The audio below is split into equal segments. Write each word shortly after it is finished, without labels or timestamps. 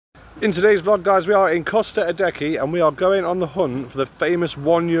In today's vlog, guys, we are in Costa Adeje and we are going on the hunt for the famous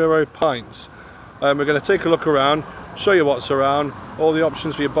 €1 pints. We're going to take a look around, show you what's around, all the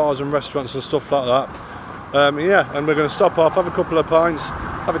options for your bars and restaurants and stuff like that. Yeah, and we're going to stop off, have a couple of pints,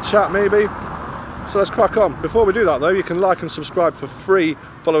 have a chat maybe. So let's crack on. Before we do that though, you can like and subscribe for free,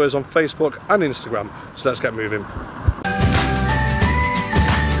 follow us on Facebook and Instagram. So let's get moving.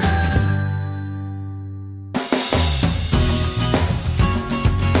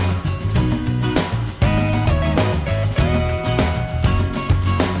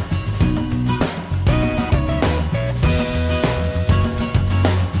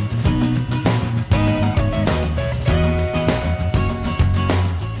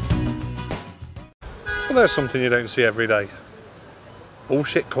 Well, there's something you don't see every day.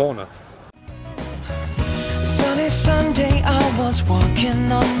 Bullshit corner. Sunny Sunday, I was walking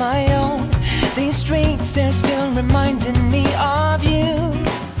on my own. These streets, they're still reminding me of you.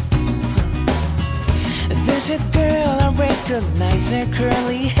 There's a girl, I recognize her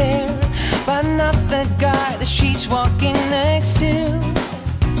curly hair, but not the guy that she's walking next to.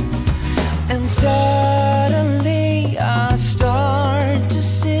 And suddenly I start to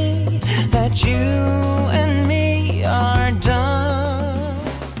see that you and me are done.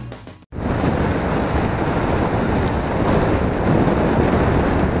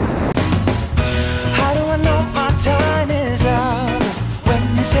 How do I know my time is up when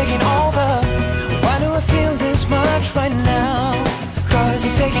he's taking over? Why do I feel this much right now? Cause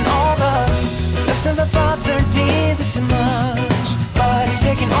he's taking over. Love's never bothered me this much, but he's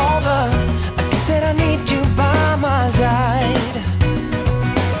taking over. I guess that I need you by my side.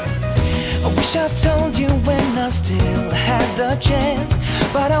 I wish I told you when I still had the chance,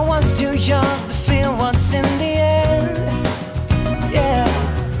 but I was too young to feel what's in the air. Yeah.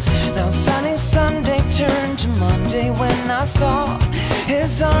 Now sunny Sunday turned to Monday when I saw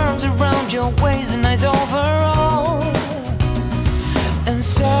his arms around your waist and eyes overall. And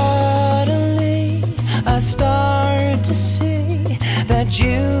suddenly I start to see that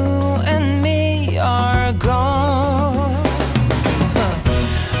you and me are gone.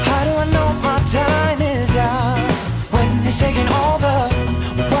 Time is out when he's taking over.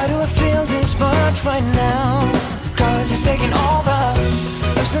 Why do I feel this much right now? Cause he's taking over.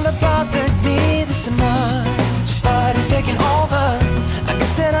 Love's never bothered me this much, but he's taking over. I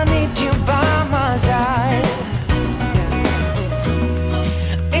guess that I need you by my side.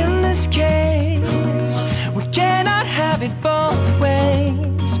 In this case, we cannot have it both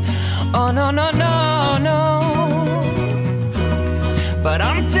ways. Oh no, no, no, no. But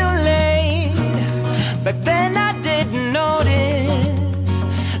I'm too late. Back then I didn't notice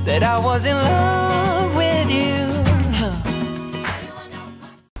that I was in love with you.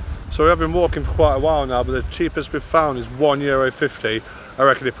 So we have been walking for quite a while now, but the cheapest we've found is €1.50. I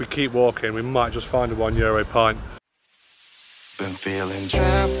reckon if we keep walking we might just find a €1 pint. Been feeling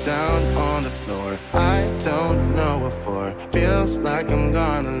trapped down on the floor. I don't know what for. Feels like I'm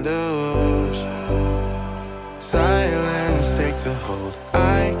gonna lose. Silence takes a hold.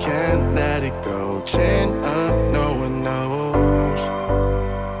 I can't let it go. Chain up, no one knows.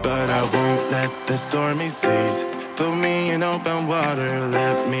 But I won't let the stormy seas throw me in open water.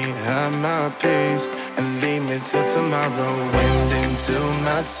 Let me have my peace and leave me till tomorrow. Wind into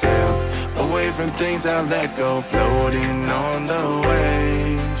my sail, away from things I let go. Floating on the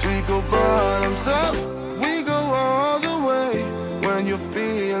waves. We go bottoms up, we go all the way. When you're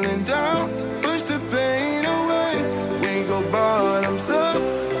feeling down, push the pain away. We go bottoms up,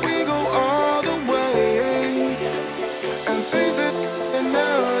 we go all the way. And face it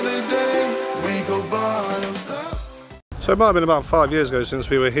another day. We go bottoms up. So it might have been about 5 years ago since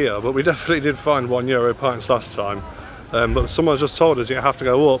we were here, but we definitely did find €1 pints last time. But someone's just told us you have to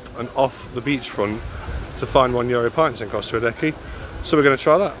go up and off the beachfront to find €1 pints in Costa Adeje. So we're going to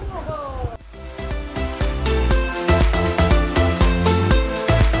try that.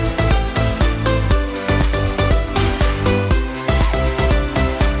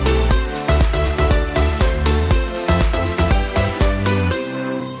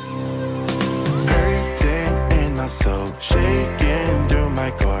 Shaking through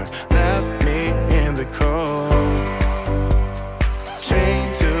my car, left me in the cold.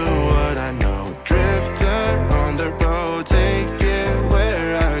 Chained to what I know, drifter on the road, take it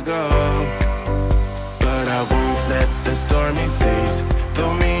where I go. But I won't let the stormy seas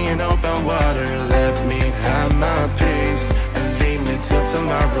throw me in open water. Let me have my peace and leave me till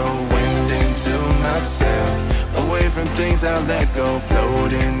tomorrow. Wind into my sail, away from things I let go.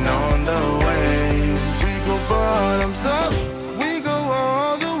 Floating on the waves. We go bottoms up, we go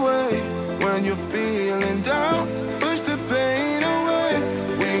all the way. When you're feeling down, push the pain away.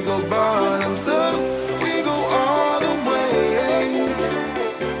 We go bottoms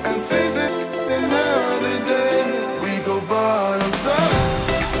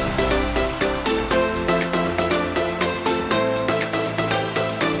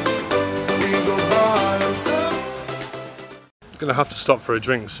Gonna have to stop for a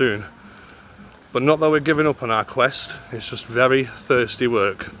drink soon. But not that we're giving up on our quest, it's just very thirsty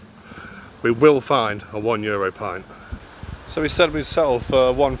work. We will find a €1 pint. So we said we'd settle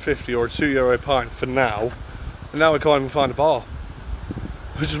for 1.50 or a €2 pint for now, and now we can't even find a bar.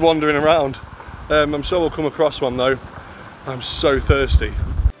 We're just wandering around. I'm sure we'll come across one though. I'm so thirsty.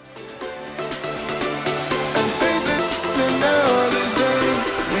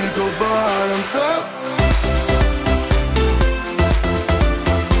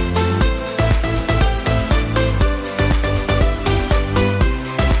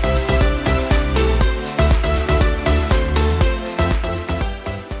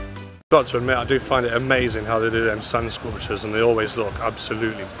 Got to admit, I do find it amazing how they do them sand sculptures, and they always look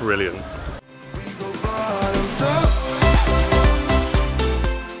absolutely brilliant.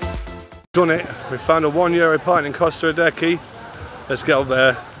 Done it, we found a €1 pint in Costa Adecchi. Let's get up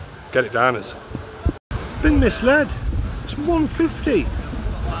there, get it down us. Been misled, it's 1.50.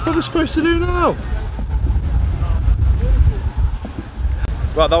 What are we supposed to do now?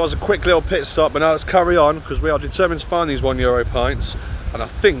 Right, that was a quick little pit stop, but now let's carry on because we are determined to find these €1 pints. And I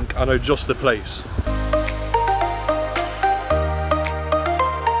think I know just the place.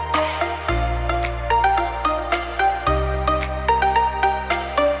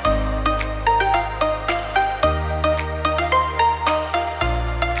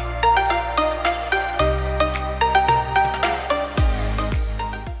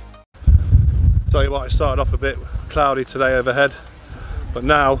 Tell you what, it started off a bit cloudy today overhead, but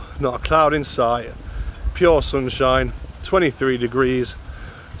now not a cloud in sight, pure sunshine, 23 degrees.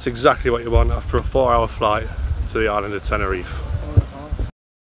 It's exactly what you want after a 4-hour flight to the island of Tenerife.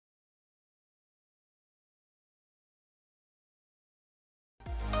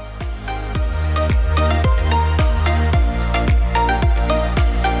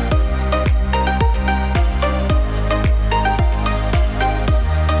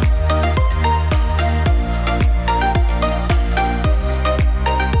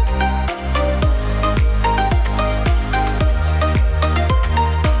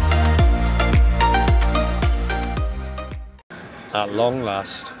 At long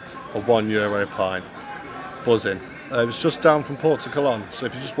last, a €1 pint. Buzzing. It's just down from Port to Colon, so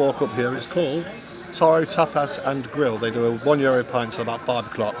if you just walk up here, it's called Toro Tapas and Grill. They do a €1 pint till about 5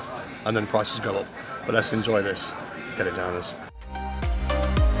 o'clock, and then prices go up. But let's enjoy this. Get it down us.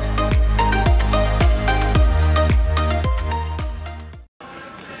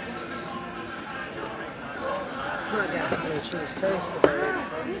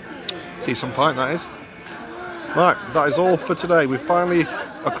 Decent pint, that is. Right, that is all for today. We've finally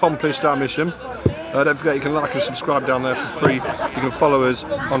accomplished our mission. Don't forget you can like and subscribe down there for free. You can follow us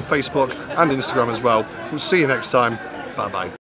on Facebook and Instagram as well. We'll see you next time. Bye bye.